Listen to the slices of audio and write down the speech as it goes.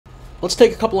Let's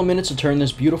take a couple of minutes to turn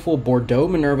this beautiful Bordeaux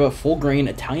Minerva full grain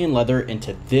Italian leather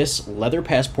into this leather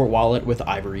passport wallet with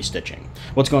ivory stitching.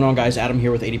 What's going on, guys? Adam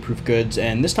here with 80 Proof Goods,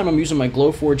 and this time I'm using my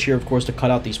Glowforge here, of course, to cut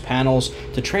out these panels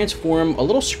to transform a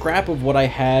little scrap of what I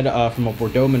had from a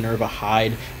Bordeaux Minerva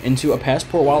hide into a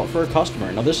passport wallet for a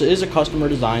customer. Now, this is a customer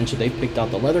design, so they picked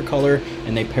out the leather color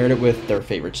and they paired it with their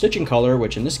favorite stitching color,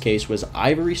 which in this case was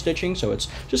ivory stitching, so it's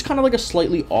just kind of like a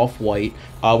slightly off-white,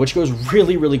 which goes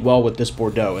really, really well with this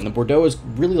Bordeaux. And the Bordeaux is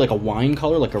really like a wine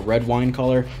color, like a red wine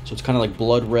color, so it's kind of like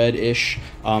blood red-ish.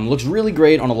 Looks really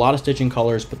great on a lot of stitching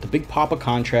colors, but the big pop of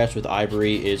contrast with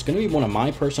ivory is going to be one of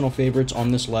my personal favorites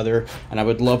on this leather, and I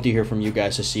would love to hear from you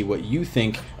guys to see what you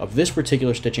think of this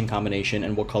particular stitching combination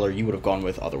and what color you would have gone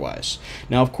with otherwise.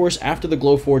 Now, of course, after the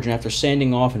Glowforge and after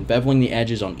sanding off and beveling the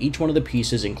edges on each one of the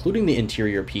pieces, including the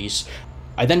interior piece,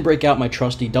 I then break out my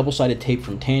trusty double-sided tape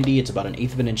from Tandy. It's about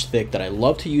 1/8 of an inch thick that I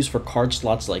love to use for card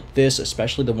slots like this,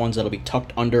 especially the ones that'll be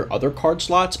tucked under other card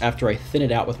slots after I thin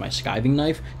it out with my skiving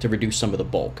knife to reduce some of the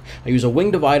bulk. I use a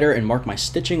wing divider and mark my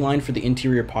stitching line for the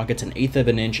interior pockets 1/8 of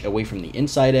an inch away from the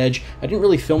inside edge. I didn't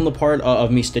really film the part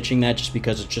of me stitching that just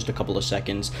because it's just a couple of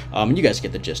seconds, and you guys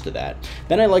get the gist of that.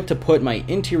 Then I like to put my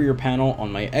interior panel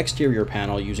on my exterior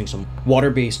panel using some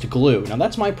water-based glue. Now,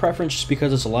 that's my preference just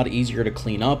because it's a lot easier to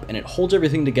clean up and it holds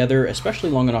everything together, especially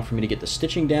long enough for me to get the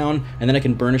stitching down, and then I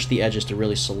can burnish the edges to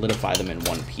really solidify them in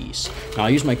one piece. Now, I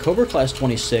use my Cobra Class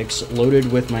 26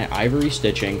 loaded with my ivory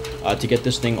stitching to get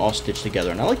this thing all stitched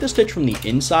together. And I like to stitch from the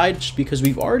inside just because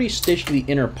we've already stitched the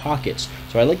inner pockets,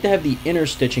 so I like to have the inner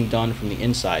stitching done from the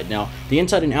inside. Now, the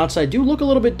inside and outside do look a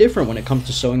little bit different when it comes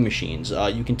to sewing machines.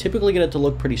 You can typically get it to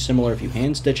look pretty similar if you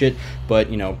hand stitch it, but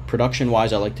you know,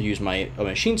 production-wise, I like to use my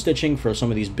machine stitching for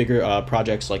some of these bigger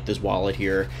projects like this wallet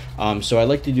here. So I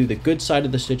like to do the good side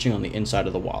of the stitching on the inside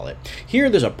of the wallet. Here,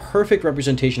 there's a perfect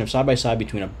representation of side-by-side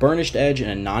between a burnished edge and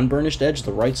a non-burnished edge,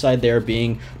 the right side there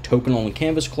being Tokonole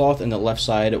canvas cloth, and the left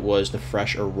side was the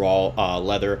fresh or raw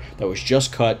leather that was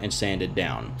just cut and sanded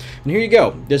down. And here you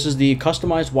go. This is the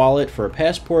customized wallet for a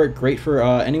passport, great for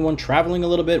anyone traveling a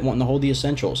little bit, wanting to hold the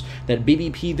essentials. That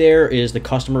BBP there is the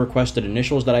customer requested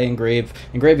initials that I engrave.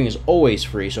 Engraving is always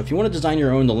free, so if you want to design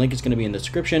your own, the link is going to be in the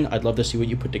description. I'd love to see what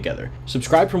you put together.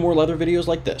 Subscribe for more leather videos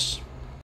like this.